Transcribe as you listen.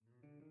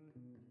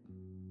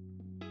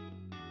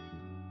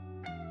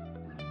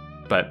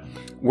But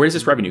where does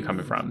this revenue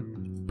coming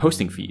from?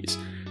 Posting fees.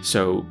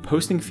 So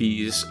posting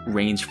fees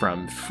range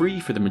from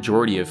free for the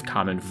majority of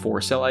common for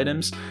sale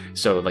items,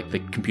 so like the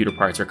computer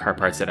parts or car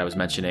parts that I was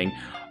mentioning,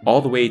 all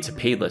the way to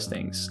paid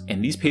listings.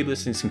 And these paid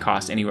listings can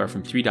cost anywhere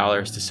from $3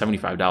 to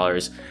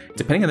 $75,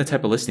 depending on the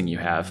type of listing you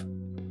have.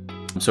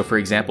 So for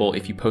example,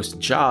 if you post a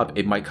job,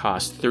 it might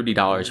cost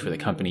 $30 for the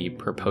company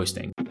per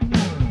posting.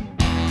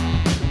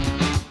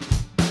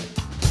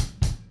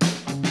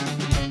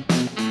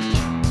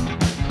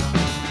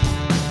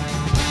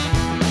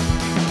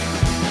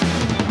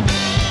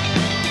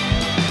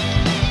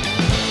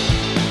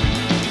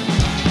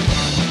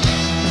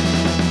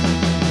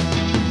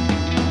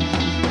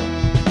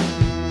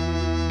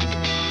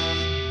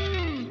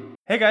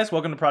 Hey guys,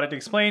 welcome to Product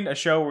Explained, a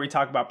show where we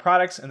talk about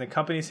products and the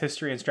company's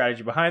history and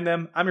strategy behind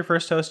them. I'm your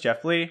first host,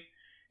 Jeff Lee.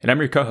 And I'm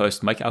your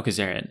co-host, Mike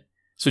Alcazarian.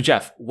 So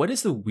Jeff, what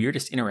is the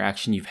weirdest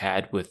interaction you've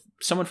had with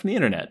someone from the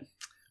internet?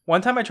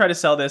 One time I tried to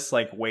sell this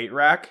weight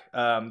rack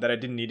that I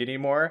didn't need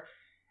anymore.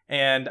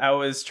 And I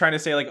was trying to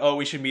say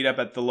we should meet up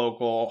at the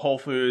local Whole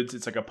Foods.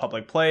 It's like a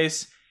public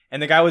place.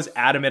 And the guy was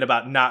adamant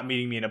about not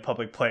meeting me in a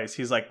public place.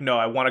 He's like, no,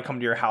 I want to come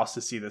to your house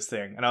to see this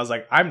thing. And I was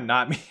like, I'm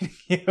not meeting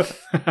you.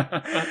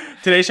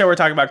 Today's show, we're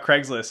talking about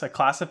Craigslist, a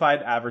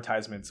classified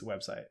advertisements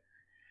website.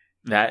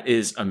 That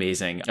is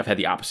amazing. I've had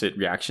the opposite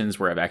reactions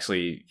where I've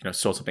actually,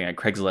 sold something on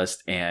Craigslist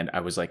and I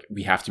was like,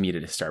 we have to meet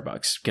at a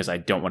Starbucks because I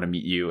don't want to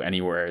meet you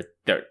anywhere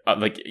that,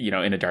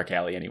 in a dark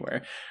alley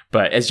anywhere.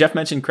 But as Jeff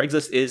mentioned,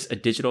 Craigslist is a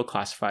digital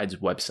classifieds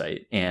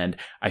website. And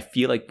I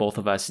feel like both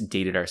of us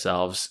dated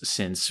ourselves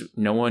since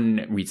no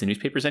one reads the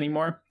newspapers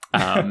anymore.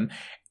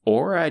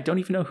 Or I don't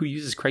even know who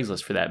uses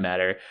Craigslist for that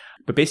matter.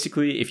 But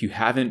basically, if you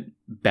haven't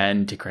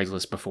been to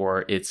Craigslist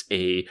before, it's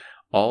a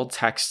all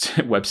text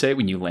website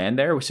when you land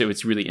there. So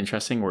it's really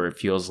interesting where it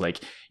feels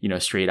like,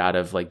 straight out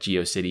of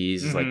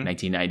GeoCities,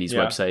 1990s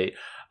website,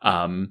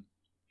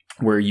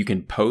 where you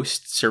can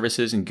post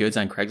services and goods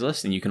on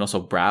Craigslist. And you can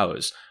also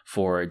browse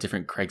for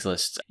different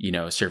Craigslist,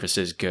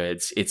 services,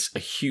 goods. It's a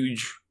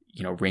huge,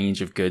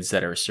 range of goods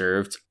that are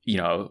served,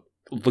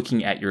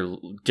 looking at your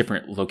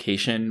different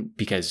location,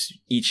 because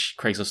each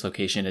Craigslist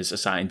location is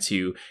assigned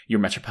to your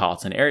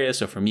metropolitan area.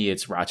 So for me,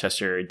 it's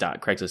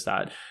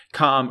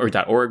rochester.craigslist.com or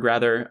 .org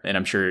rather. And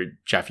I'm sure,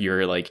 Jeff,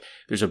 you're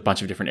there's a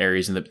bunch of different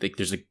areas in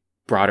there's a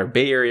broader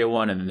Bay Area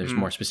one, and then there's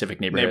more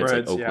specific neighborhoods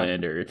like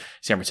Oakland or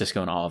San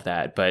Francisco and all of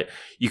that. But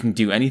you can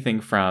do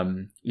anything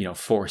from,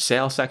 for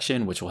sale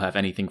section, which will have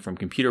anything from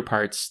computer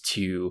parts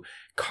to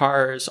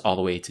cars all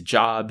the way to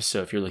jobs.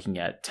 So if you're looking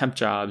at temp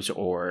jobs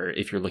or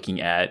if you're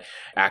looking at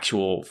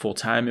actual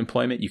full-time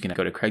employment, you can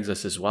go to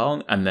Craigslist as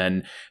well. And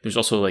then there's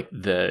also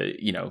the,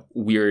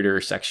 weirder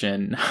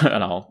section,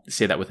 and I'll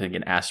say that with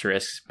an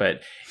asterisk,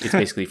 but it's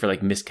basically for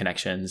missed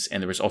connections.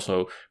 And there was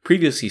also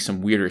previously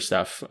some weirder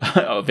stuff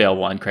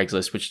available on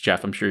Craigslist, which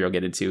Jeff, I'm sure you'll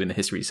get into in the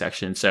history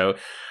section. So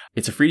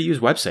it's a free to use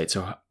website.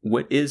 So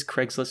what is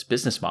Craigslist's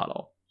business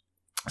model?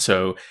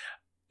 So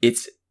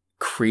it's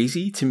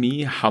crazy to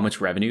me how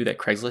much revenue that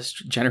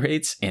Craigslist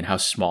generates and how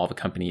small of a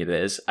company it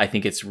is. I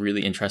think it's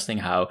really interesting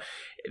how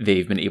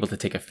they've been able to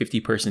take a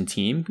 50-person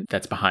team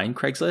that's behind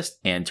Craigslist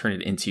and turn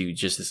it into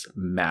just this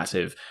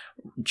massive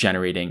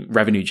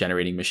revenue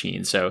generating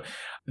machine. So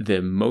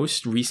the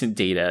most recent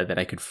data that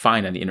I could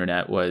find on the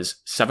internet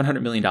was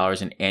 $700 million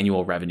in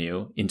annual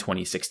revenue in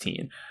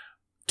 2016.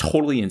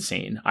 Totally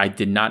insane. I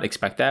did not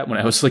expect that when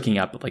I was looking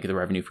up the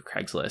revenue for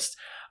Craigslist.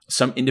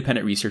 Some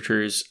independent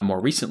researchers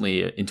more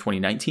recently in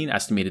 2019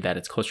 estimated that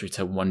it's closer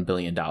to $1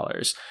 billion,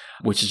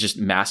 which is just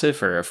massive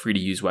for a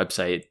free-to-use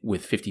website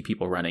with 50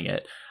 people running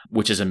it,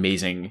 which is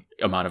amazing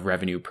amount of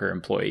revenue per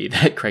employee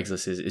that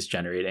Craigslist is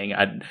generating.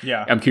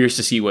 I'm curious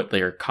to see what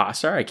their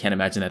costs are. I can't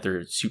imagine that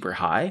they're super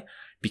high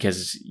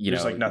because,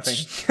 there's nothing.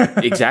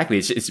 Exactly.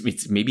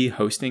 It's maybe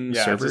hosting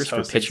servers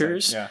for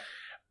pictures. Yeah.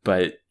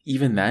 But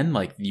even then,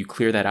 you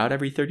clear that out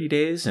every 30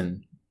 days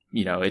and,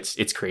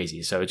 it's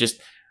crazy. So just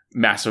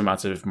massive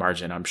amounts of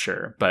margin, I'm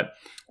sure. But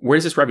where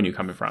is this revenue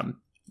coming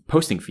from?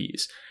 Posting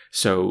fees.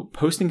 So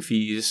posting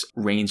fees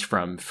range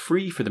from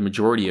free for the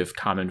majority of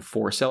common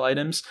for sale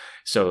items,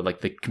 so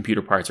like the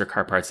computer parts or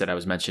car parts that I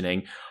was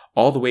mentioning,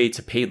 all the way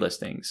to paid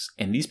listings.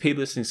 And these paid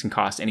listings can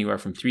cost anywhere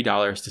from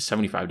 $3 to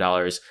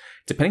 $75,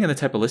 depending on the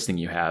type of listing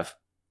you have.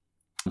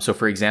 So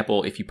for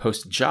example, if you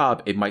post a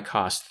job, it might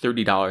cost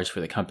 $30 for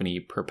the company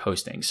per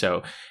posting.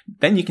 So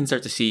then you can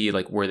start to see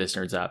where this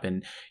turns up.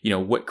 And,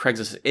 what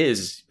Craigslist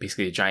is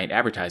basically a giant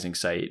advertising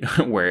site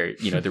where,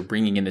 they're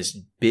bringing in this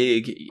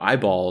big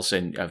eyeballs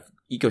and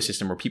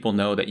ecosystem where people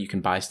know that you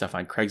can buy stuff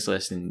on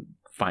Craigslist and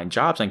find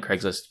jobs on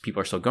Craigslist.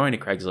 People are still going to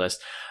Craigslist,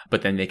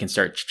 but then they can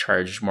start to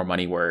charge more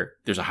money where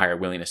there's a higher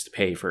willingness to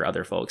pay for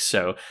other folks.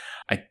 So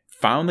I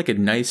found a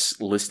nice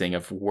listing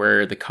of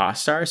where the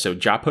costs are. So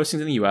job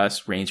postings in the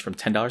US range from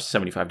 $10 to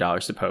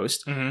 $75 to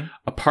post. Mm-hmm.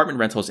 Apartment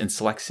rentals in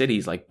select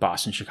cities like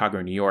Boston, Chicago,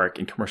 and New York,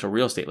 and commercial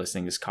real estate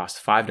listings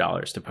cost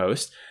 $5 to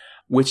post,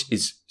 which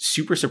is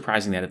super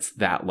surprising that it's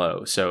that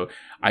low. So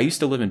I used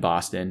to live in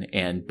Boston,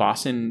 and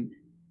Boston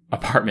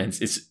apartments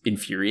is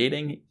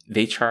infuriating.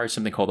 They charge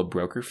something called a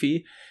broker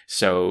fee.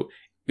 So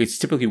it's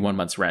typically 1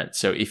 month's rent.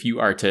 So if you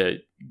are to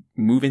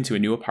move into a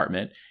new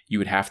apartment, you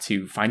would have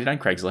to find it on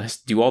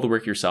Craigslist, do all the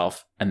work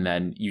yourself, and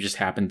then you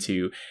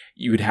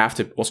would have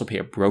to also pay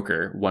a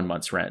broker 1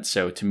 month's rent.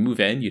 So to move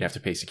in, you'd have to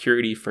pay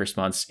security, first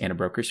month's, and a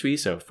broker's fee.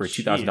 So for a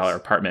 $2,000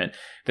 apartment,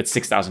 that's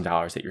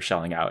 $6,000 that you're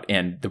shelling out.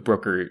 And the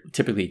broker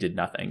typically did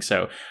nothing.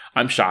 So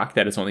I'm shocked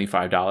that it's only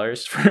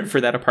 $5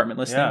 for that apartment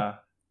listing. Yeah.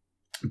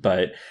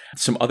 But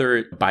some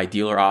other by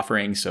dealer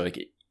offerings. So like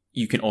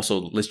you can also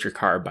list your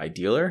car by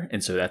dealer.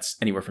 And so that's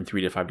anywhere from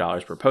 $3 to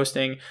 $5 per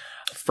posting.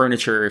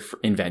 Furniture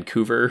in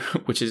Vancouver,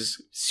 which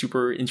is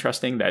super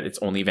interesting that it's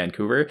only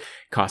Vancouver,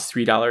 costs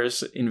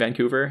 $3 in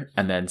Vancouver.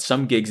 And then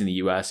some gigs in the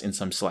US in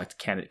some select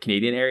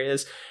Canadian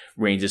areas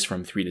ranges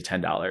from $3 to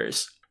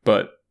 $10.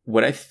 But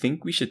what I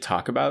think we should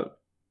talk about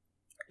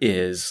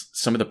is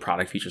some of the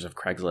product features of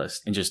Craigslist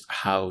and just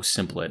how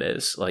simple it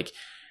is. Like,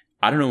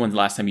 I don't know when the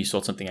last time you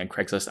sold something on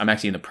Craigslist. I'm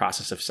actually in the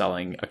process of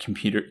selling a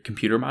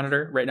computer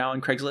monitor right now on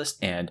Craigslist,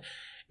 and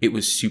it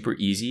was super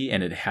easy,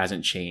 and it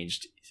hasn't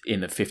changed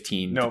in the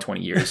 15 to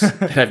 20 years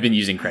that I've been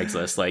using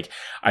Craigslist. Like,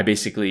 I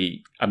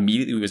basically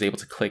immediately was able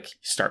to click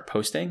start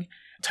posting,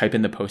 type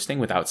in the posting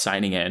without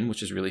signing in,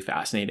 which is really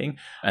fascinating.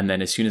 And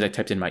then as soon as I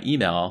typed in my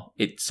email,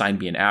 it signed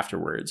me in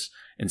afterwards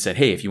and said,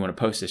 hey, if you want to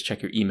post this,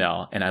 check your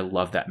email. And I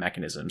love that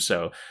mechanism.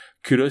 So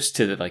kudos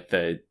to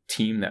the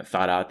team that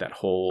thought out that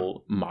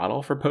whole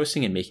model for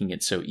posting and making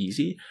it so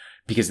easy,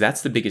 because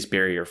that's the biggest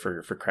barrier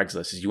for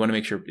Craigslist is you want to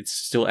make sure it's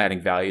still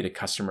adding value to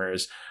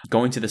customers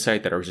going to the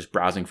site that are just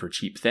browsing for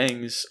cheap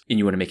things. And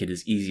you want to make it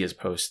as easy as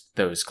post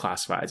those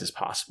classifieds as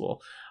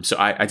possible. So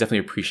I definitely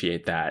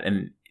appreciate that.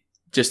 And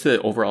just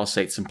the overall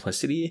site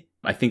simplicity,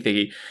 I think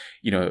they,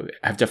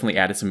 have definitely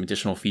added some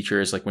additional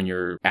features. Like when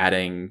you're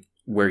adding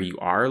where you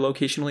are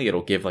locationally,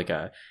 it'll give like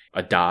a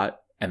dot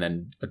and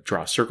then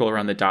draw a circle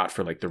around the dot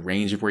for like the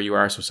range of where you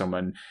are.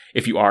 So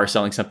if you are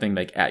selling something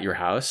like at your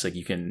house, like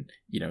you can,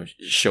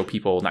 show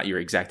people not your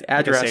exact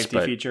address, like a safety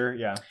feature.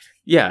 Yeah.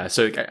 Yeah.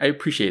 So I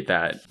appreciate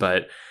that,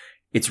 but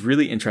it's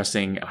really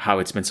interesting how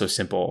it's been so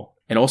simple.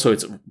 And also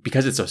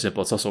because it's so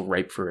simple, it's also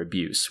ripe for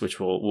abuse, which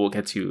we'll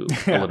get to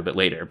a little bit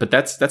later, but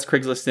that's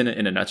Craigslist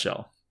in a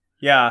nutshell.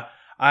 Yeah.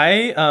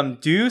 I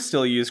do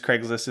still use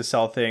Craigslist to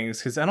sell things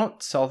because I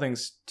don't sell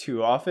things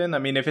too often. I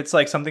mean, if it's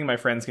like something my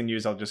friends can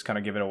use, I'll just kind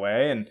of give it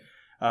away.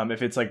 And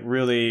if it's like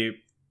really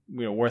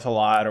worth a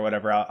lot or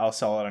whatever, I'll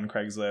sell it on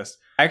Craigslist.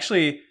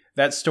 Actually,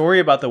 that story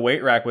about the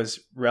weight rack was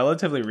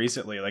relatively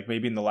recently, like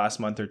maybe in the last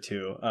month or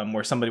two,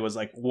 where somebody was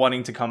like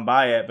wanting to come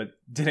buy it, but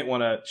didn't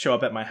want to show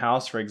up at my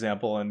house, for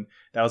example. And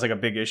that was like a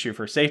big issue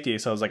for safety.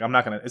 So I was like,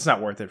 it's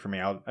not worth it for me.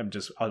 I'll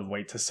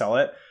wait to sell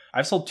it.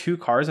 I've sold 2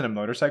 cars and a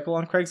motorcycle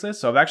on Craigslist.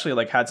 So I've actually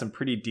like had some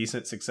pretty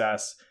decent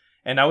success.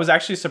 And I was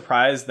actually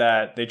surprised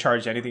that they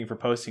charged anything for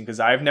posting because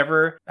I've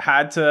never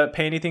had to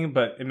pay anything,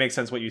 but it makes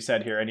sense what you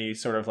said here. Any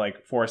sort of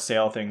like for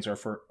sale things are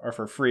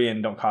for free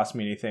and don't cost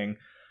me anything.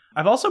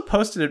 I've also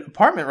posted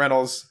apartment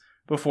rentals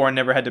before and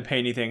never had to pay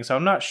anything. So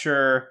I'm not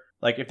sure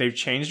like if they've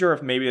changed or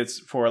if maybe it's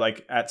for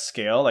like at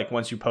scale, like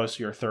once you post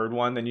your third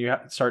one, then you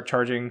start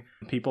charging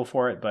people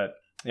for it. But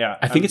yeah,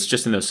 I think it's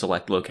just in those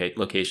select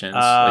locations,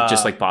 like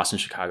just like Boston,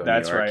 Chicago,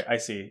 that's New York. Right. I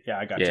see. Yeah,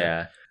 I got you.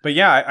 Yeah. But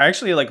yeah, I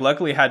actually like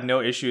luckily had no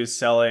issues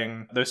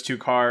selling those 2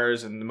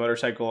 cars and the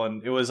motorcycle,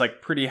 and it was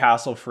like pretty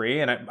hassle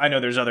free. And I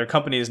know there's other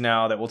companies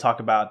now that we'll talk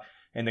about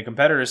in the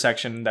competitor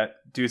section that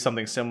do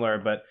something similar.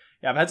 But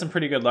yeah, I've had some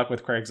pretty good luck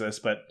with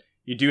Craigslist, but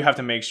you do have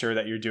to make sure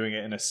that you're doing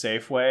it in a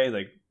safe way,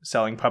 like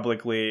selling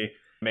publicly,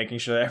 making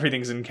sure that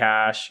everything's in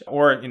cash,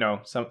 or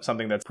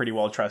something that's pretty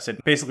well trusted.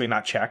 Basically,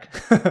 not check.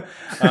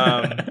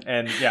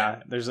 And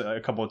yeah, there's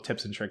a couple of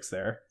tips and tricks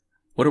there.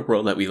 What a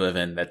world that we live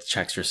in that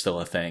checks are still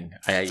a thing.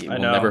 I will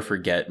never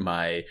forget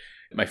my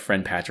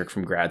friend Patrick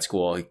from grad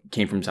school. He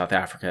came from South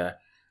Africa,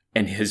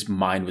 and his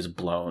mind was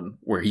blown.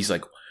 Where he's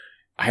like,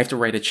 I have to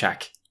write a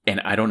check. And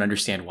I don't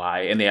understand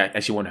why. And they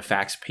actually want a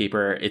fax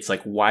paper. It's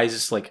like, why is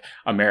this like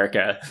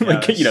America,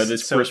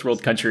 this first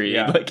world country,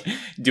 like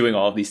doing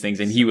all of these things?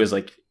 And he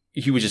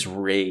would just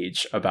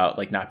rage about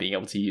like not being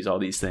able to use all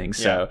these things.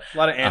 Yeah, so a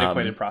lot of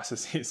antiquated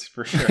processes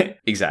for sure.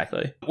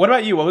 Exactly. What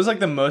about you? What was like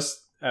the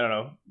most,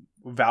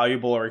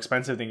 valuable or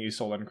expensive thing you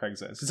sold on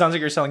Craigslist? It sounds like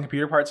you're selling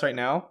computer parts right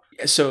now.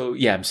 So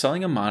yeah, I'm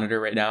selling a monitor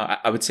right now.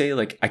 I would say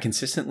like I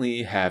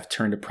consistently have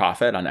turned a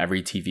profit on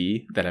every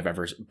TV that I've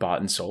ever bought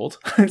and sold.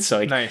 So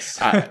like, nice.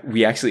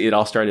 it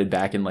all started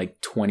back in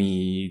like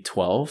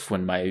 2012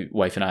 when my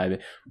wife and I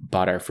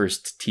bought our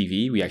first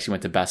TV. We actually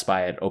went to Best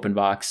Buy at Open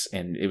Box,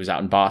 and it was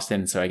out in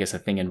Boston. So I guess a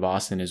thing in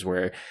Boston is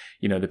where,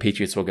 the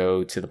Patriots will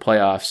go to the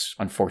playoffs.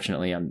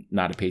 Unfortunately, I'm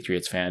not a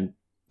Patriots fan.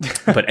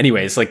 But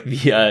anyways, like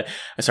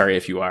sorry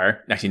if you are.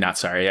 Actually, not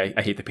sorry.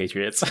 I hate the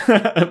Patriots.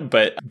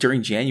 But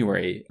during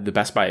January, the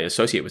Best Buy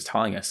associate was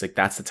telling us like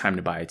that's the time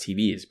to buy a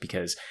TV, is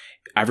because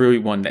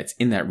everyone that's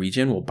in that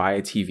region will buy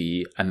a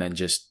TV, and then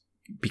just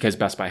because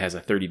Best Buy has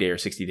a 30-day or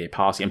 60-day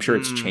policy, I'm sure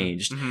it's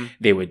changed. Mm-hmm.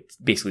 They would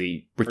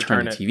basically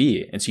return the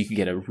TV, and so you can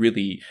get a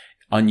really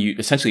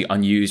essentially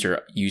unused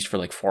or used for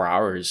like 4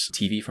 hours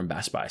TV from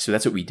Best Buy. So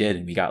that's what we did.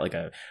 And we got like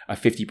a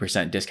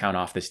 50% discount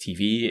off this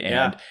TV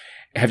and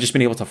have just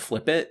been able to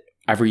flip it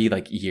every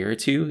like year or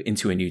two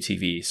into a new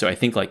TV. So I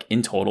think like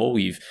in total,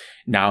 we've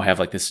now have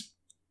like this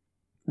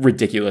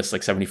ridiculous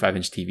like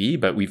 75-inch TV,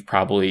 but we've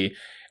probably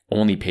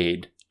only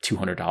paid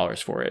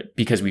 $200 for it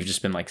because we've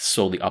just been like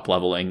slowly up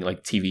leveling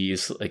like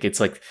TVs. Like it's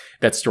like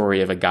that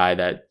story of a guy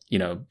that, you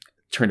know,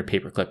 turned a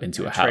paperclip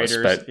into a house.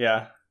 But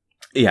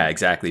yeah,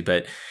 exactly.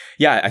 But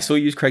yeah, I still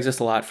use Craigslist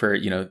a lot for,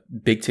 you know,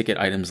 big ticket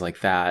items like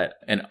that.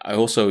 And I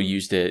also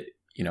used it,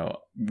 you know,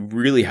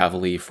 really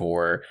heavily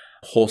for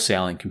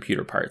wholesaling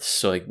computer parts.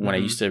 So like when I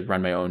used to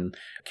run my own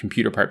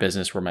computer part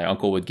business where my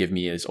uncle would give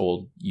me his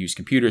old used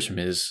computers from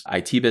his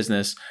IT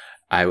business,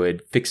 I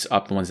would fix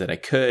up the ones that I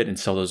could and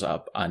sell those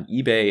up on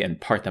eBay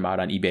and part them out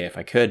on eBay if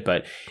I could.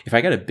 But if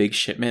I got a big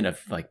shipment of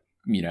like,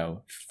 you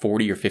know,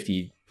 40 or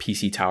 50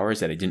 PC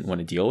towers that I didn't want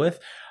to deal with,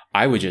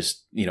 I would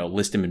just, you know,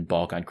 list them in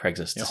bulk on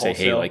Craigslist to say,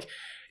 hey, like,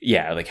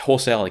 yeah, like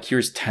wholesale, like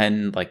here's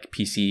 10 like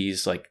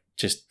PCs, like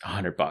just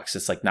 $100.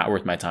 It's like not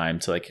worth my time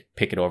to like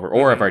pick it over,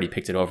 or I've already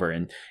picked it over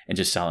and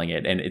just selling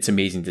it. And it's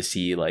amazing to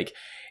see like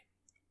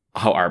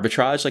how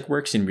arbitrage like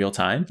works in real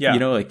time. You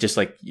know, like just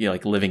like, you know,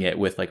 like living it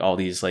with like all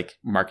these like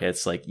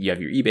markets, like you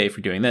have your eBay for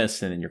doing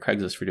this and then your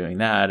Craigslist for doing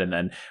that and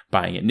then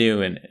buying it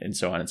new and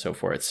so on and so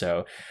forth.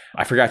 So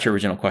I forgot your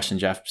original question,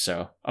 Jeff.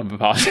 So I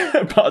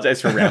apologize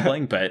for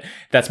rambling, but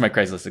that's my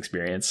Craigslist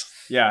experience.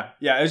 Yeah.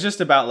 It was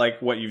just about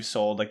like what you've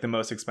sold, like the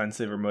most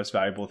expensive or most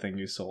valuable thing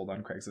you sold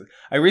on Craigslist.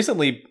 I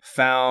recently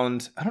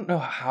found, I don't know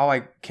how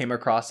I came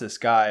across this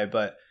guy,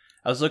 but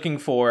I was looking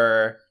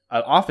for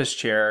an office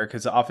chair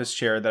because the office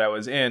chair that I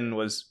was in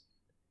was,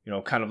 you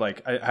know, kind of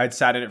like I had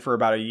sat in it for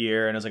about a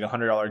year and it was like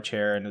 $100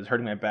 chair and it was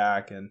hurting my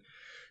back. And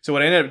so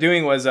what I ended up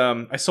doing was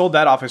I sold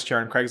that office chair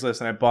on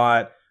Craigslist and I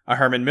bought a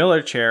Herman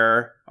Miller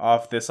chair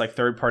off this like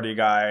third party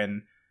guy.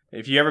 And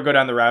if you ever go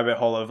down the rabbit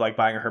hole of like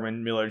buying a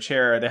Herman Miller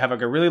chair, they have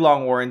like a really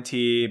long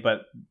warranty,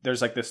 but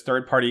there's like this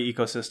third party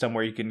ecosystem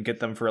where you can get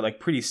them for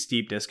like pretty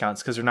steep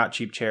discounts because they're not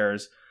cheap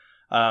chairs.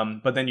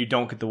 But then you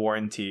don't get the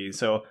warranty.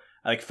 So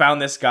I like found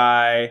this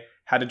guy,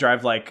 had to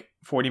drive like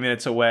 40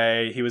 minutes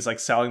away. He was like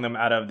selling them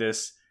out of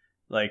this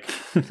like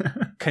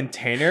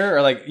container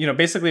or like, you know,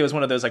 basically it was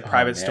one of those like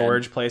private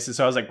storage places.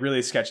 So I was like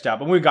really sketched out.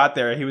 But when we got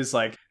there, he was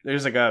like,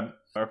 there's like a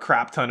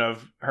crap ton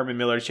of Herman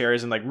Miller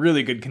chairs in like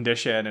really good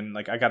condition. And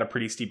like I got a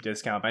pretty steep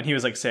discount. And he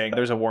was like saying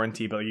there's a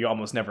warranty, but you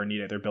almost never need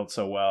it. They're built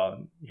so well.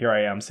 And here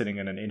I am sitting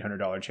in an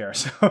 $800 chair.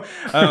 So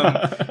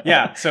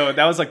yeah, so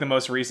that was like the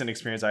most recent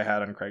experience I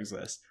had on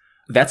Craigslist.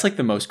 That's like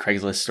the most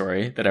Craigslist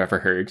story that I've ever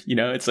heard. You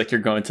know, it's like you're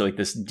going to like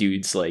this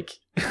dude's like,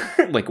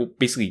 like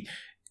basically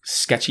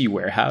sketchy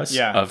warehouse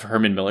of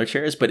Herman Miller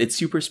chairs, but it's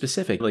super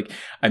specific. Like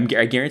I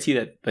guarantee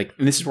that like,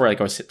 and this is where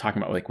like I was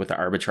talking about like with the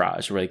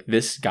arbitrage, where like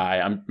this guy,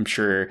 I'm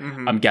sure,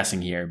 I'm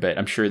guessing here, but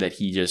I'm sure that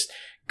he just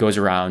goes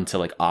around to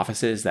like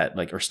offices that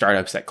like, or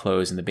startups that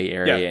close in the Bay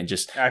Area and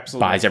just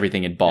buys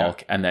everything in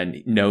bulk and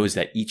then knows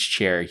that each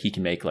chair he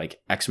can make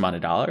like X amount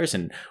of dollars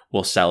and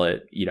will sell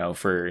it, you know,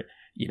 for,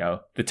 you know,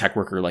 the tech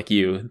worker like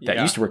you that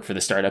used to work for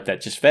the startup that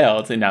just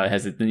failed and now it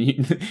has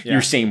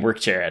your same work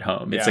chair at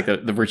home. It's like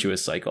the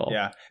virtuous cycle.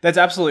 Yeah, that's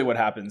absolutely what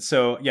happens.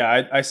 So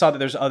yeah, I saw that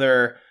there's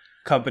other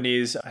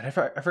companies, I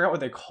forgot what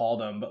they call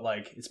them, but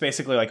like it's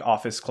basically like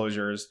office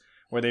closures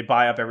where they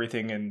buy up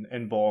everything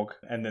in bulk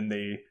and then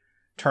they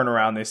turn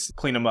around, they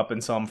clean them up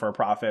and sell them for a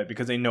profit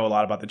because they know a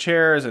lot about the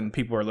chairs and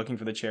people are looking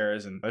for the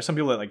chairs. And there's some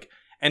people that like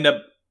end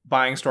up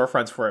buying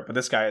storefronts for it, but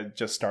this guy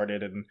just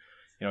started and,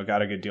 you know,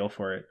 got a good deal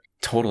for it.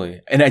 Totally.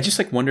 And I just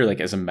like wonder,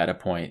 like as a meta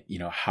point, you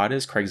know, how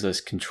does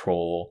Craigslist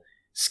control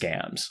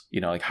scams?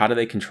 You know, like how do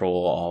they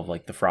control all of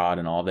like the fraud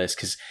and all this?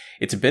 Because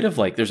it's a bit of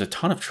like, there's a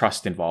ton of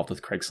trust involved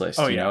with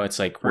Craigslist. You know, it's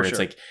like where it's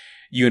like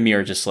you and me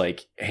are just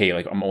like, hey,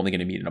 like I'm only going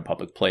to meet in a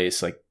public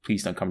place. Like,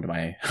 please don't come to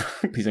my,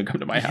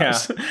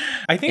 house.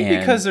 I think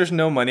because there's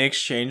no money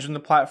exchange on the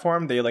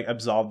platform, they like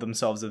absolve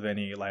themselves of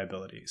any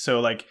liability.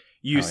 So like,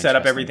 you set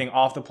up everything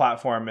off the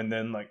platform and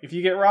then like if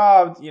you get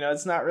robbed, you know,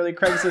 it's not really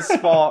Craigslist's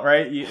fault,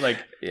 right?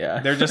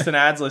 They're just an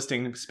ads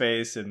listing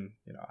space and,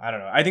 you know, I don't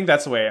know. I think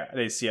that's the way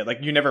they see it. Like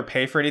you never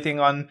pay for anything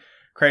on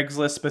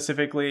Craigslist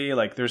specifically.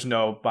 Like there's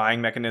no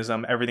buying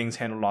mechanism. Everything's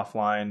handled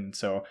offline.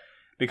 So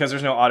because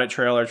there's no audit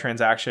trail or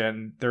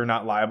transaction, they're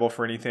not liable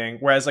for anything.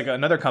 Whereas like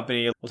another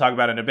company, we'll talk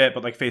about it in a bit,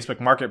 but like Facebook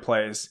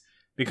Marketplace,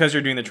 because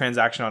you're doing the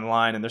transaction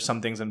online and there's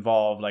some things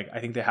involved, like I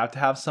think they have to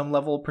have some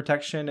level of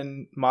protection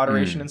and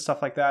moderation and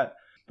stuff like that.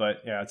 But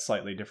yeah, it's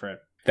slightly different.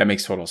 That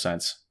makes total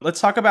sense. Let's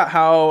talk about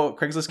how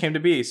Craigslist came to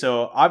be.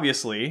 So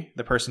obviously,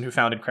 the person who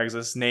founded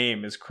Craigslist's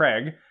name is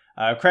Craig.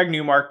 Craig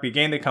Newmark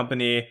began the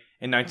company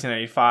in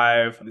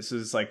 1995. This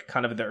is like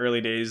kind of the early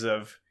days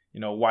of,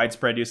 you know,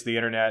 widespread use of the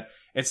internet.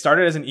 It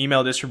started as an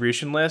email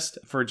distribution list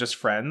for just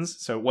friends.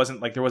 So it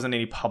wasn't like there wasn't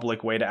any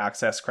public way to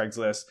access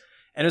Craigslist.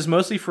 And it was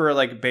mostly for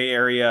like Bay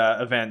Area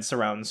events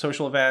around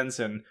social events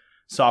and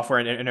software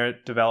and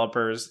internet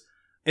developers.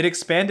 It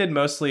expanded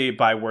mostly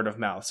by word of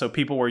mouth. So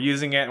people were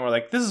using it and were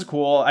like, this is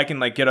cool. I can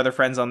like get other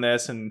friends on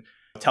this and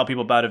tell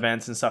people about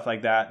events and stuff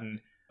like that and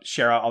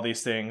share out all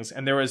these things.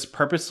 And there was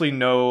purposely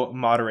no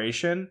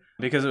moderation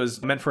because it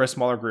was meant for a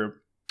smaller group.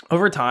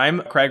 Over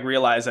time, Craig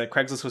realized that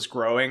Craigslist was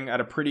growing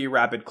at a pretty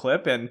rapid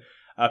clip, and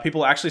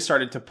people actually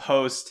started to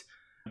post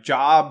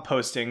job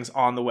postings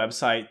on the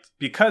website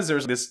because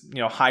there's this,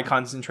 high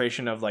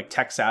concentration of like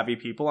tech savvy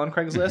people on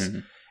Craigslist. Mm-hmm.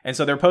 And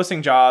so they're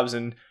posting jobs,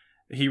 and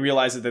he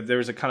realized that there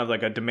was a kind of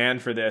like a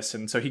demand for this.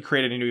 And so he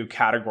created a new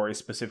category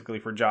specifically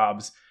for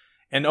jobs.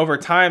 And over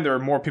time, there were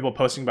more people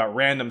posting about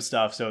random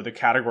stuff. So the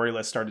category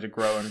list started to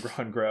grow and grow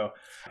and grow.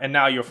 And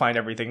now you'll find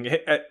everything.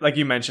 Like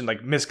you mentioned,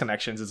 like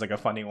misconnections is like a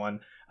funny one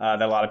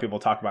that a lot of people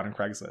talk about on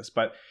Craigslist.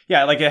 But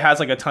yeah, like it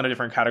has like a ton of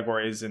different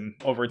categories. And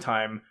over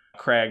time,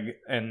 Craig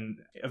and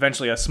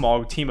eventually a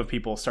small team of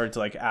people started to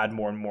like add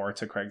more and more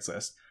to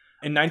Craigslist.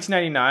 In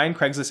 1999,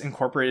 Craigslist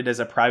incorporated as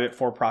a private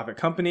for-profit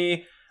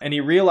company. And he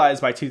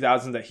realized by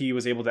 2000 that he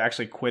was able to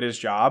actually quit his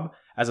job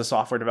as a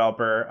software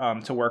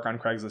developer to work on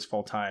Craigslist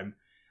full time.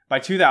 By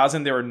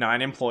 2000, there were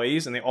 9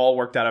 employees, and they all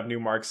worked out of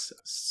Newmark's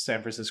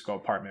San Francisco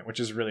apartment, which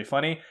is really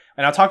funny.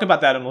 And I'll talk about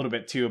that in a little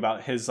bit too,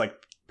 about his like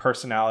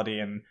personality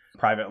and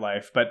private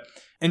life. But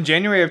in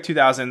January of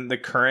 2000, the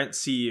current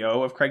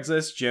CEO of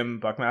Craigslist, Jim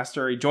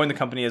Buckmaster, he joined the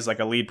company as like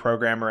a lead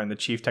programmer and the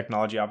chief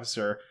technology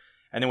officer,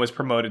 and then was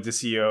promoted to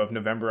CEO of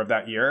November of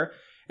that year.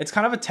 It's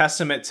kind of a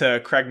testament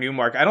to Craig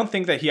Newmark. I don't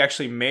think that he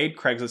actually made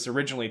Craigslist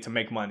originally to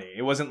make money.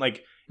 It wasn't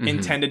like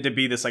intended to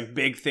be this like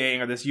big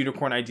thing or this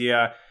unicorn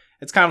idea.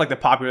 It's kind of like the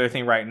popular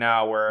thing right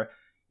now where,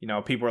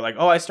 people are like,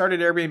 oh, I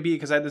started Airbnb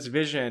because I had this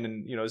vision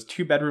and, it was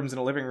 2 bedrooms and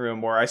a living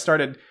room, or I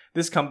started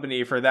this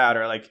company for that,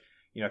 or like,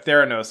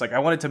 Theranos, like I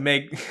wanted to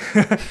make,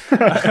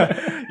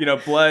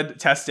 blood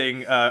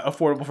testing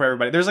affordable for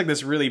everybody. There's like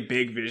this really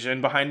big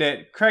vision behind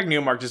it. Craig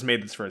Newmark just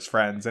made this for his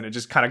friends and it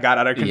just kind of got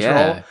out of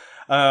control.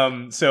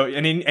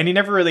 Yeah. He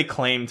never really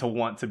claimed to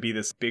want to be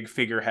this big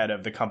figurehead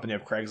of the company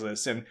of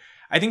Craigslist. And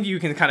I think you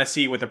can kind of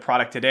see with the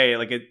product today,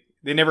 like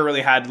they never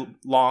really had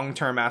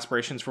long-term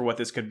aspirations for what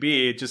this could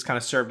be. It just kind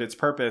of served its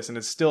purpose, and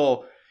it's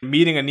still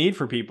meeting a need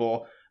for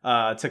people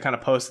to kind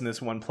of post in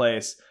this one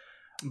place.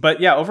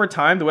 But yeah, over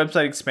time, the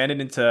website expanded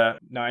into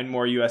 9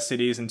 more U.S.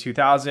 cities in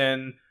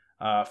 2000,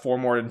 4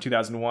 more in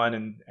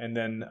 2001, and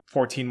then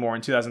 14 more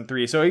in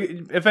 2003. So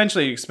it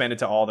eventually expanded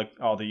to all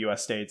the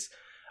U.S. states.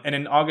 And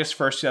in August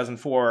 1st,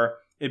 2004,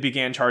 it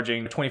began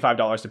charging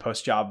 $25 to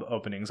post job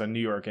openings on New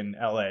York and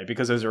LA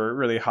because those were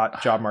really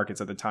hot job markets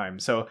at the time.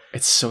 So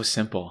it's so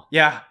simple.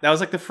 Yeah, that was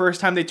like the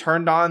first time they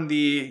turned on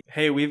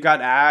hey, we've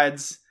got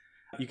ads.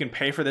 You can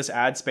pay for this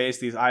ad space,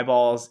 these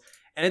eyeballs.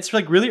 And it's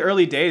like really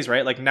early days,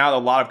 right? Like now a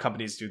lot of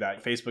companies do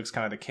that. Facebook's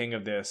kind of the king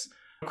of this.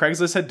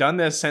 Craigslist had done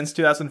this since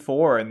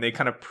 2004, and they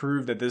kind of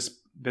proved that this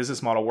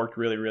business model worked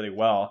really, really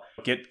well.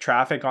 Get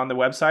traffic on the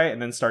website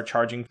and then start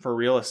charging for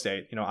real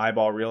estate,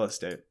 eyeball real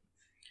estate.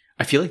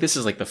 I feel like this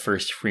is like the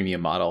first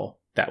freemium model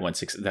that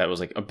was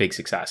like a big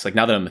success. Like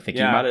now that I'm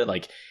thinking about it,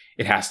 like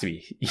it has to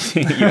be,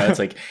 it's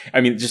like,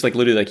 I mean, just like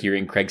literally like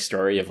hearing Craig's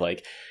story of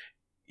like,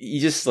 he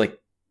just like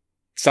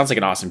sounds like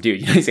an awesome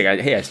dude. He's like,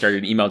 hey, I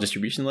started an email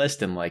distribution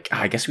list and like,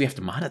 I guess we have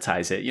to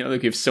monetize it.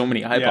 Like we have so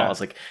many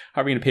eyeballs. Like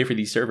how are we going to pay for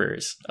these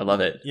servers? I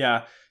love it.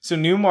 Yeah. So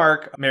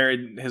Newmark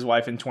married his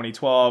wife in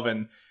 2012.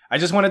 And I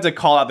just wanted to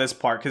call out this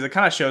part because it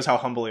kind of shows how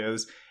humble he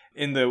is.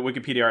 In the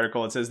Wikipedia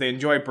article, it says they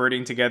enjoy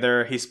birding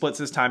together. He splits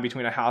his time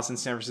between a house in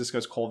San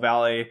Francisco's Coal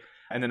Valley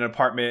and then an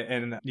apartment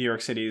in New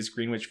York City's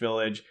Greenwich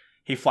Village.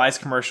 He flies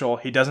commercial.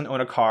 He doesn't own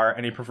a car,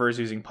 and he prefers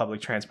using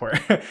public transport.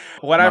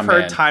 What I've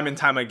heard time and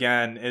time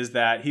again is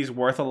that he's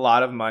worth a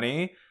lot of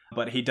money,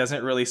 but he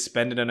doesn't really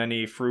spend it on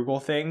any frugal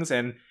things.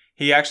 And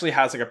he actually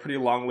has like a pretty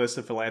long list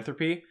of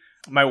philanthropy.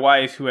 My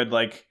wife, who had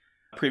like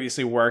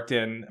previously worked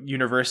in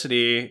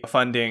university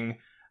funding,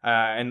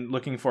 and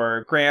looking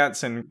for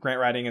grants and grant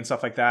writing and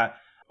stuff like that,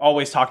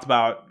 always talked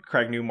about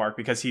Craig Newmark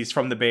because he's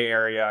from the Bay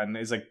Area and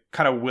is like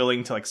kind of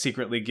willing to like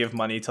secretly give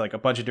money to like a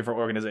bunch of different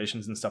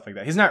organizations and stuff like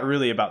that. He's not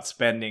really about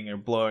spending or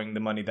blowing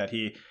the money that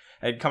he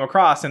had come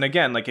across. And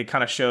again, like it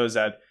kind of shows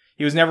that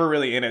he was never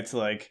really in it to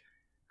like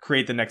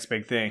create the next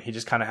big thing. He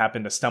just kind of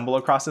happened to stumble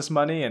across this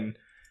money and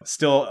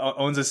still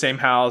owns the same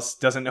house,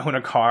 doesn't own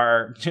a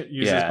car,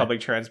 uses public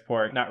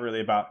transport, not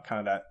really about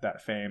kind of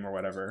that fame or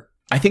whatever.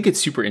 I think it's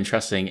super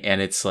interesting,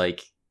 and it's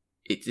like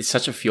it's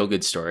such a feel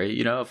good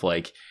story, of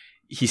like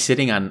he's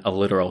sitting on a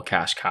literal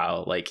cash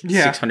cow, like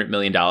 $600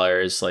 million,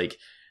 like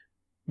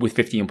with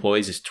 50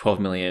 employees is $12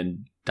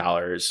 million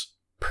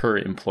per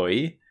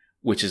employee,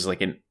 which is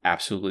like an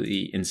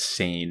absolutely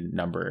insane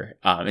number.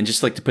 And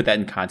just like to put that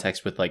in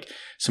context with like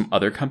some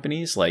other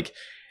companies like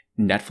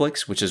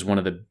Netflix, which is one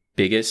of the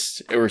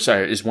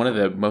is one of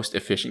the most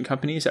efficient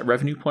companies at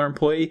revenue per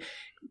employee,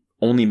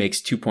 only makes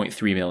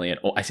 2.3 million.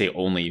 Oh, I say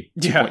only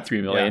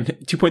 2.3 million,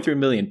 2.3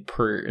 million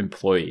per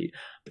employee.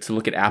 To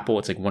look at Apple,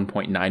 it's like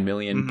 1.9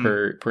 million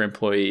per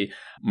employee.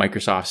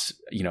 Microsoft's,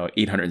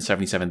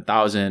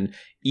 877,000.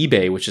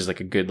 eBay, which is like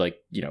a good,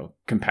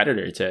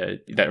 competitor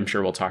that I'm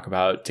sure we'll talk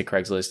about to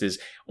Craigslist, is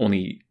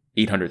only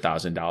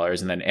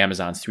 $800,000. And then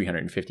Amazon's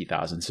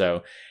 $350,000.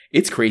 So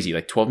it's crazy,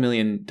 like $12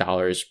 million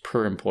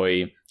per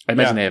employee. I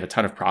imagine they have a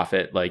ton of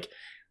profit. Like,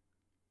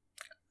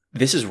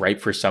 this is ripe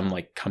for some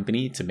like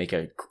company to make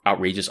a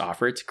outrageous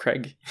offer to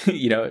Craig,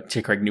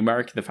 to Craig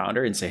Newmark, the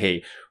founder, and say,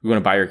 "Hey, we want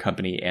to buy your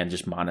company and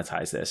just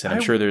monetize this." And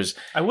I'm sure there's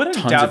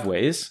tons of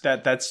ways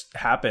that that's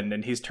happened,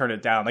 and he's turned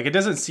it down. Like, it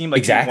doesn't seem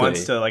like he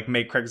wants to like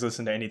make Craigslist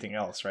into anything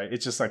else, right?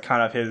 It's just like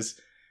kind of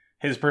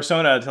his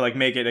persona to like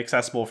make it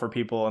accessible for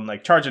people and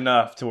like charge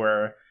enough to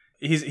where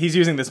he's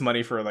using this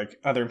money for like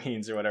other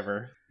means or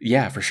whatever.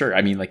 Yeah, for sure.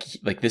 I mean,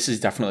 like this is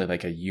definitely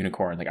like a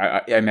unicorn. Like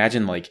I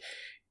imagine like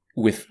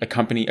with a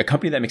company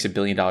that makes $1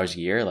 billion a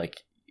year, like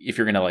if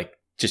you're gonna like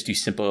just do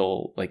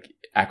simple like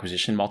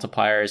acquisition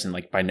multipliers, and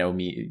like by no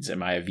means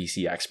am I a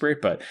VC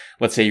expert, but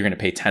let's say you're gonna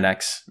pay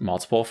 10x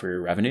multiple for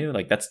your revenue,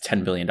 like that's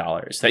 $10 billion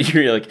that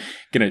you're like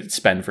gonna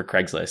spend for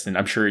Craigslist. And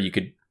I'm sure you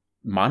could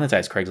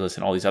monetize Craigslist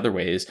in all these other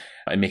ways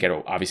and make it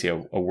obviously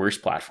a worse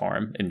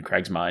platform in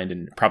Craig's mind,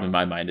 and probably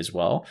my mind as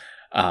well.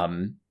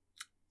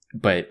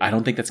 But I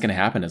don't think that's going to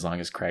happen as long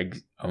as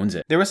Craig owns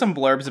it. There were some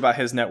blurbs about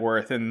his net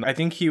worth, and I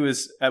think he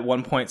was at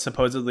one point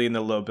supposedly in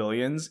the low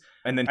billions.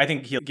 And then I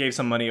think he gave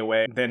some money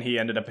away. Then he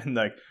ended up in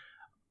like,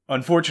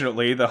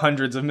 unfortunately, the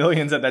hundreds of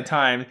millions at that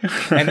time.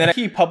 And then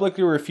he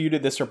publicly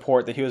refuted this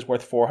report that he was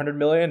worth $400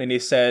 million. And he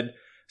said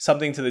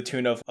something to the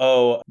tune of,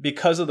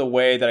 because of the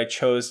way that I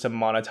chose to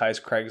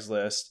monetize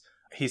Craigslist,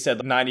 he said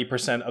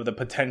 90% of the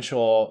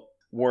potential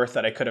worth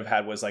that I could have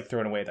had was like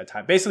thrown away at that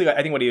time. Basically,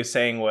 I think what he was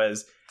saying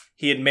was,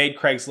 he had made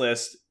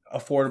Craigslist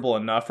affordable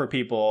enough for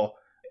people,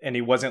 and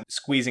he wasn't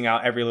squeezing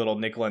out every little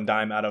nickel and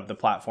dime out of the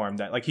platform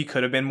that like he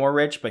could have been more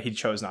rich, but he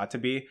chose not to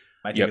be.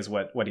 I think is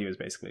what he was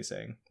basically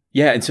saying.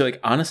 Yeah. And so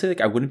like, honestly,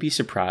 like I wouldn't be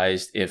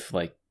surprised if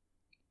like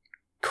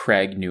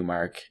Craig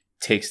Newmark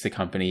takes the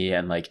company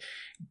and like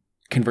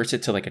converts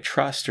it to like a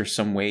trust or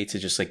some way to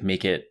just like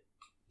make it,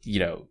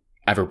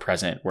 ever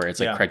present, where it's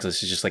like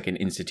Craigslist is just like an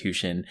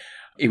institution.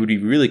 It would be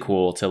really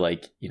cool to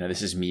like,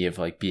 this is me of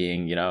like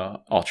being,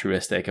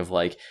 altruistic, of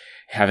like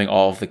having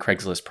all of the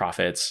Craigslist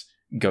profits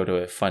go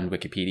to fund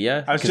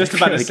Wikipedia. I was just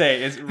about to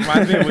say, it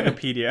reminds me of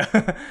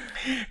Wikipedia.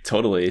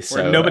 Totally. Where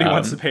so nobody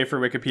wants to pay for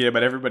Wikipedia,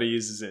 but everybody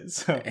uses it.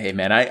 So. Hey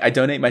man, I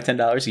donate my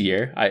 $10 a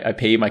year. I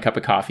pay my cup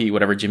of coffee,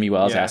 whatever Jimmy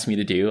Wells asked me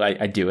to do.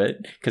 I do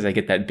it because I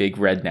get that big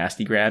red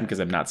nasty gram because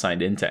I'm not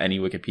signed into any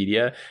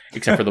Wikipedia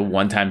except for the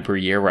one time per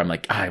year where I'm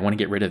like, I want to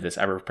get rid of this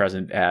ever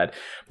present ad.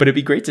 But it'd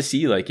be great to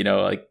see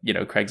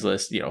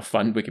Craigslist,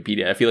 fund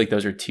Wikipedia. I feel like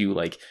those are two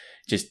like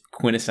just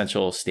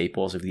quintessential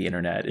staples of the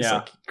internet. Is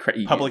like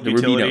public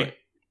utility.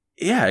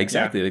 Yeah,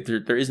 exactly. Yeah.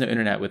 Like there is no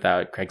internet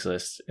without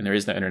Craigslist, and there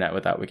is no internet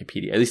without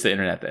Wikipedia. At least the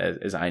internet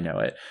as I know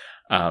it.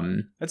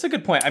 That's a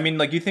good point. I mean,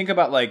 like you think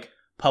about like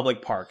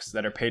public parks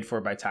that are paid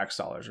for by tax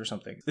dollars or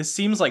something. This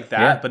seems like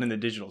that, but in the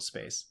digital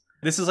space.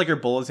 This is like your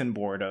bulletin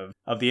board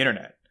of the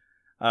internet.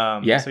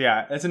 So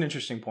yeah, that's an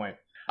interesting point.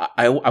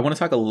 I want to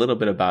talk a little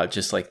bit about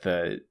just like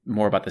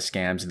more about the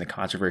scams and the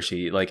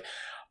controversy. Like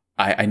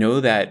I know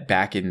that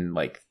back in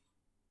like,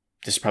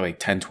 this is probably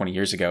 10, 20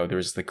 years ago, there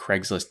was the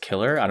Craigslist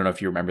killer. I don't know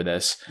if you remember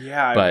this.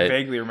 Yeah, I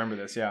vaguely remember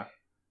this, yeah.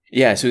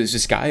 Yeah, so there's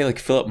this guy like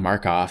Philip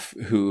Markoff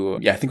who,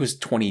 I think it was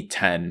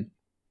 2010,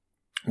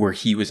 where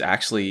he was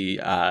actually,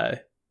 going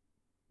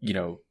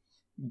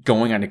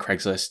onto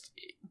Craigslist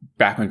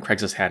back when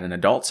Craigslist had an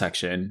adult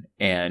section,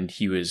 and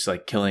he was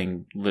like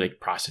killing like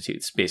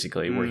prostitutes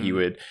basically, where he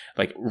would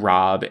like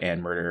rob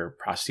and murder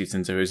prostitutes.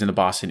 And so it was in the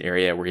Boston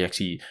area where he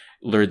actually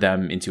lured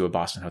them into a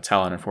Boston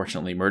hotel and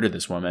unfortunately murdered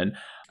this woman,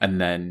 and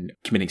then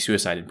committing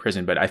suicide in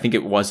prison. But I think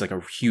it was like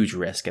a huge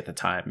risk at the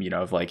time,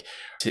 of like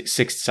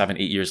 6, 7,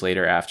 8 years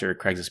later after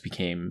Craigslist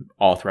became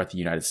all throughout the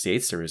United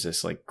States, there was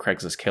this like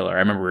Craigslist killer. I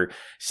remember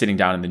sitting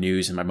down in the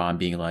news and my mom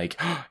being like,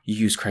 you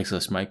use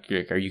Craigslist, Mike,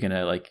 are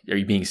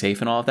you being safe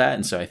and all of that?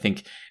 And so I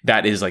think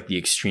that is like the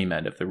extreme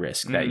end of the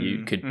risk that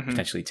you could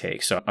potentially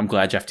take. So I'm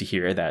glad, Jeff, to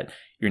hear that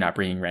you're not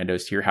bringing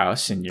randos to your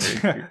house and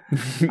you're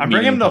I'm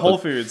bringing them to Whole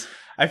Foods.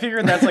 I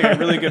figured that's like a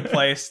really good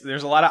place.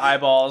 There's a lot of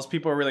eyeballs.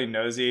 People are really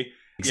nosy.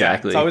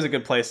 Exactly. Yeah, it's always a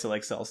good place to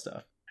like sell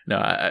stuff. No,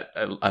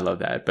 I love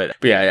that. But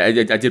yeah,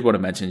 I did want to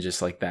mention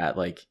just like that,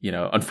 like,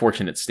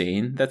 unfortunate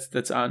stain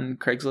that's on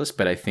Craigslist.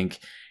 But I think,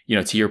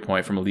 to your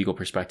point, from a legal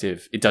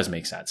perspective, it does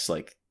make sense.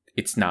 Like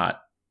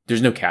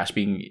there's no cash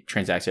being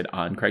transacted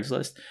on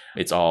Craigslist.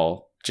 It's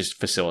all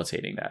just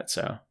facilitating that.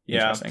 So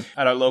interesting.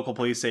 At our local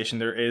police station,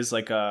 there is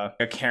like a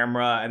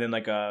camera and then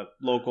like a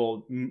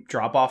local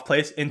drop-off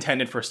place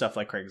intended for stuff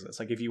like Craigslist.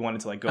 Like if you wanted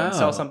to like go and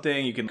sell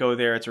something, you can go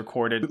there. It's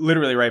recorded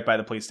literally right by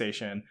the police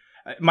station.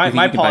 My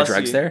policy. Buy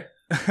drugs there?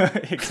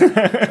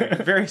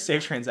 Exactly. Very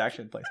safe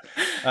transaction place.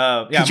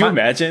 Could you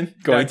imagine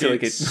going to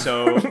like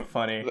so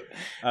funny.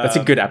 That's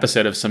a good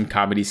episode of some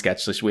comedy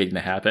sketch just waiting to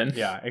happen.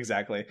 Yeah,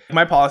 exactly.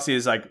 My policy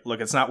is like, look,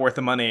 it's not worth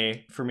the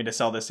money for me to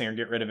sell this thing or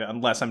get rid of it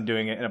unless I'm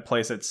doing it in a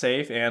place that's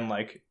safe, and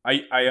like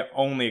I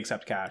only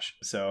accept cash.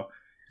 So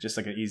just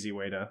like an easy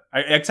way to. I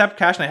accept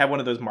cash, and I have one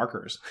of those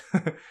markers.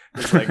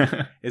 It's like,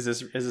 is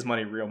this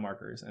money real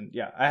markers? And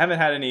yeah, I haven't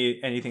had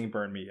anything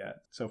burn me yet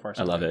so far.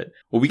 I love it.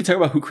 Well, we can talk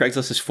about who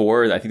Craigslist is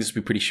for. I think this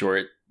will be pretty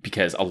short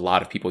because a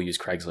lot of people use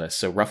Craigslist.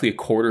 So roughly a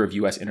quarter of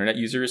U.S. internet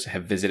users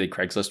have visited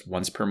Craigslist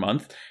once per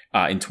month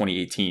in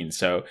 2018.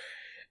 So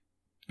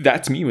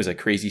that to me was a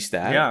crazy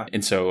stat. Yeah.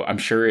 And so I'm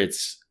sure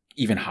it's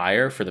even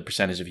higher for the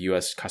percentage of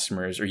U.S.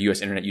 customers or U.S.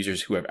 internet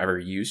users who have ever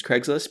used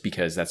Craigslist,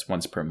 because that's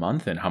once per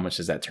month. And how much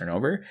does that turn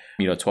over?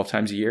 12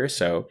 times a year.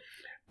 So,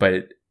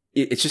 but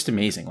it's just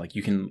amazing. Like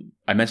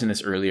I mentioned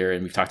this earlier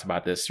and we've talked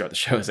about this throughout the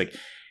show. It's like,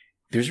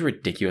 there's a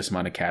ridiculous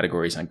amount of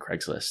categories on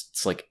Craigslist.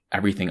 It's like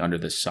everything under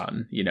the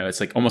sun, it's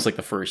like almost like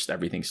the first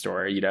everything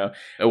store,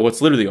 well,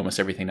 it's literally almost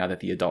everything now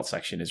that the adult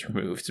section is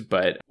removed.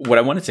 But what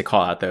I wanted to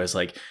call out though is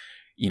like,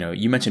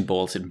 you mentioned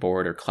bulletin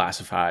board or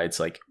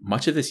classifieds. Like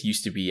much of this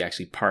used to be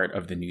actually part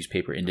of the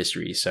newspaper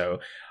industry. So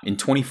in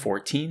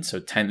 2014,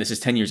 this is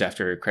 10 years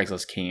after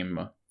Craigslist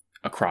came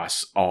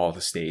across all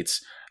the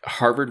states,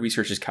 Harvard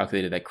researchers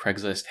calculated that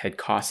Craigslist had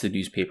cost the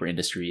newspaper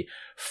industry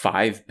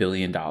 $5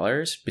 billion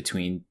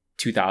between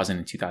 2000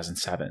 and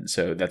 2007.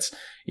 So that's,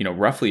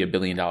 roughly $1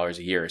 billion a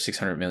year,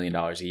 $600 million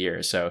a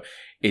year. So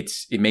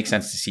it makes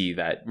sense to see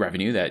that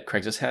revenue that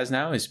Craigslist has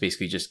now is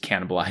basically just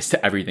cannibalized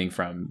to everything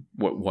from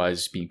what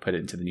was being put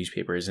into the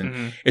newspapers.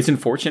 And it's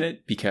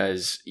unfortunate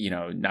because,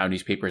 now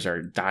newspapers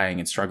are dying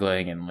and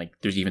struggling. And like,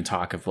 there's even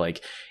talk of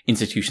like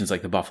institutions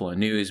like the Buffalo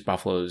News,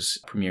 Buffalo's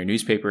premier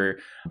newspaper,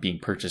 being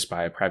purchased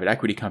by a private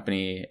equity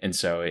company. And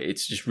so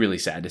it's just really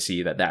sad to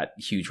see that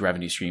huge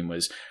revenue stream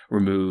was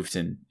removed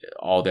and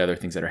all the other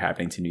things that are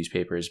happening to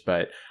newspapers.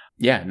 But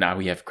yeah, now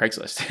we have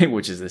Craigslist,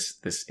 which is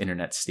this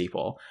internet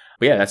staple.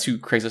 But yeah, that's who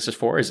Craigslist is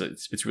for.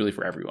 It's really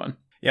for everyone.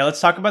 Yeah, let's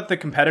talk about the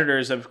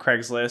competitors of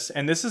Craigslist.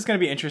 And this is going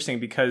to be interesting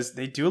because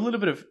they do a little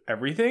bit of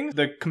everything.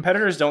 The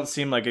competitors don't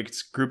seem like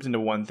it's grouped into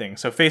one thing.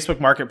 So Facebook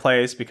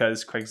Marketplace,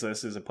 because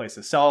Craigslist is a place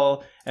to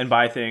sell and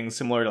buy things,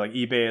 similar to like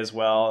eBay as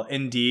well.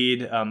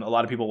 Indeed, a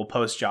lot of people will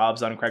post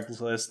jobs on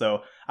Craigslist,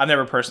 though I've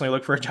never personally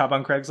looked for a job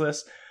on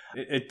Craigslist.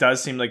 It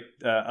does seem like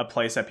a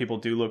place that people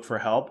do look for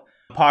help.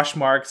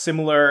 Poshmark,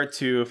 similar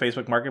to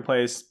Facebook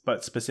Marketplace,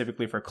 but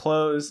specifically for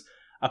clothes.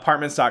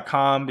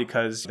 Apartments.com,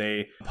 because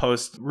they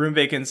post room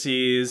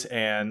vacancies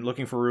and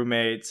looking for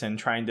roommates and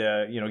trying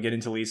to, get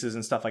into leases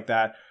and stuff like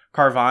that.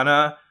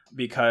 Carvana,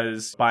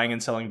 because buying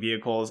and selling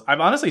vehicles. I've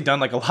honestly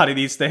done like a lot of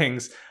these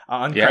things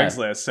on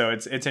Craigslist. So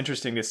it's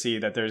interesting to see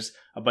that there's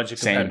a bunch of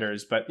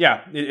competitors. Same. But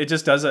yeah, it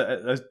just does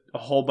a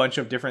whole bunch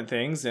of different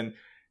things. And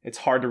it's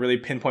hard to really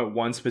pinpoint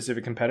one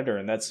specific competitor.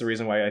 And that's the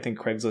reason why I think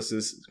Craigslist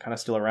is kind of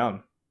still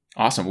around.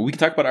 Awesome. Well, we can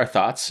talk about our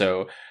thoughts.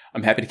 So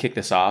I'm happy to kick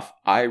this off.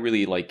 I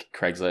really like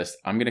Craigslist.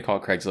 I'm going to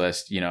call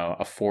Craigslist,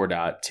 a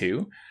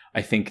 4.2.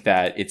 I think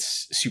that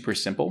it's super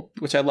simple,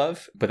 which I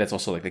love, but that's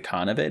also like the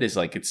con of it is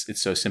like,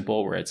 it's so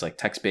simple where it's like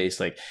text-based,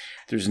 like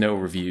there's no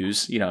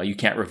reviews, you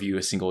can't review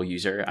a single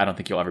user. I don't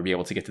think you'll ever be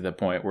able to get to the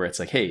point where it's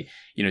like, hey,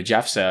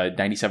 Jeff's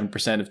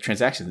 97% of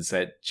transactions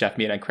that Jeff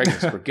made on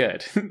Craigslist were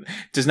good.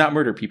 Does not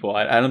murder people.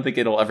 I don't think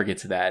it'll ever get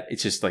to that.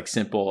 It's just like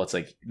simple. It's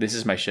like, this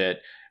is my shit.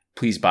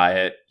 Please buy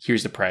it.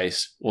 Here's the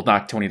price. We'll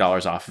knock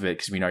 $20 off of it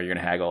because we know you're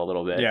going to haggle a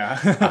little bit.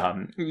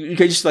 Yeah. You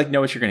can just like know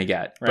what you're going to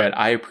get. Right. But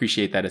I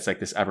appreciate that it's like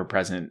this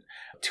ever-present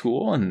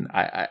tool, and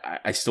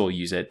I still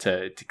use it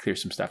to clear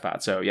some stuff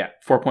out. So yeah,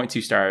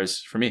 4.2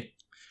 stars for me.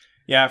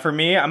 Yeah, for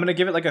me, I'm going to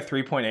give it like a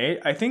 3.8.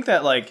 I think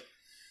that like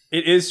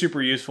it is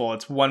super useful.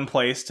 It's one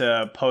place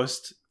to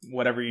post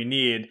whatever you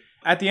need.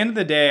 At the end of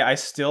the day, I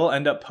still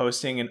end up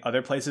posting in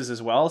other places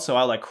as well. So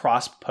I'll like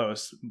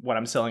cross-post what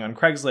I'm selling on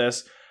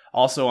Craigslist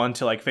also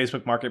onto like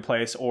Facebook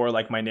Marketplace or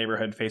like my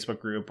neighborhood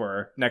Facebook group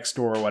or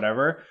Nextdoor or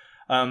whatever.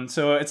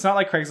 So it's not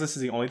like Craigslist is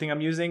the only thing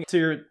I'm using. To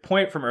your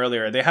point from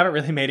earlier, they haven't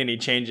really made any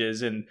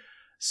changes in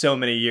so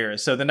many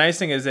years. So the nice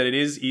thing is that it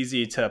is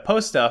easy to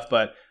post stuff,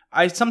 but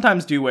I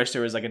sometimes do wish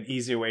there was like an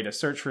easier way to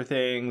search for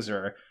things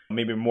or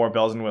maybe more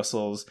bells and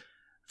whistles.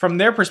 From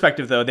their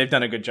perspective, though, they've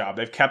done a good job.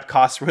 They've kept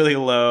costs really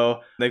low.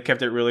 They've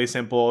kept it really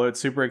simple. It's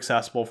super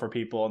accessible for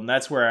people. And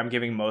that's where I'm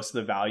giving most of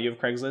the value of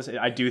Craigslist.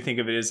 I do think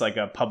of it as like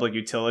a public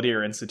utility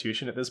or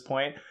institution at this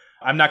point.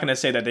 I'm not going to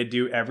say that they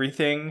do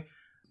everything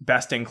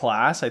best in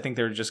class. I think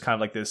they're just kind of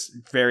like this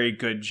very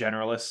good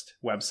generalist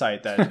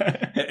website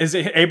that is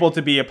able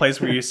to be a place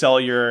where you sell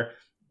your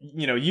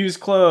use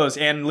clothes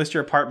and list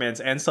your apartments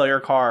and sell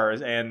your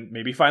cars and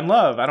maybe find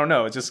love. I don't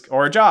know.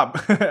 Or a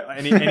job,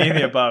 any of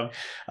the above.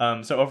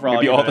 So overall,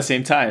 maybe all at the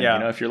same time,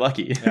 if you're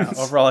lucky. Yeah.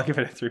 Overall, I'll give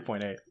it a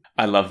 3.8.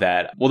 I love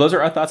that. Well, those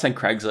are our thoughts on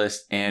Craigslist,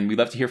 and we'd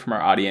love to hear from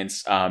our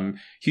audience.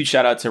 Huge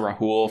shout out to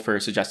Rahul for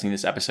suggesting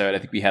this episode. I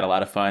think we had a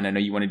lot of fun. I know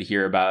you wanted to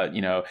hear about,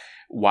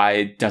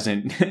 why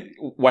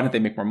don't they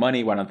make more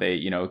money? Why don't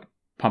they,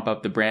 pump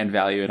up the brand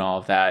value and all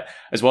of that,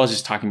 as well as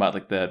just talking about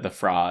like the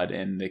fraud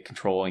and the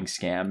controlling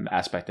scam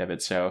aspect of it.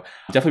 So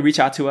definitely reach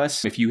out to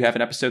us. If you have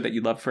an episode that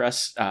you'd love for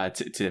us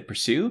to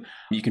pursue,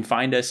 you can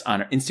find us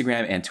on our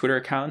Instagram and Twitter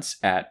accounts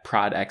at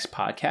ProdX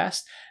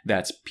Podcast.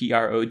 That's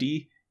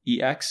ProdXPodcast.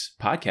 EX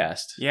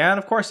podcast. Yeah, and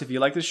of course, if you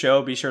like the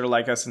show, be sure to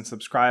like us and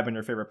subscribe on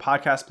your favorite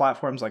podcast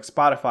platforms like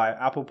Spotify,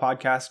 Apple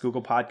Podcasts,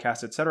 Google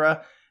Podcasts,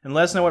 etc. And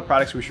let us know what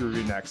products we should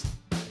review next.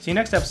 See you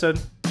next episode.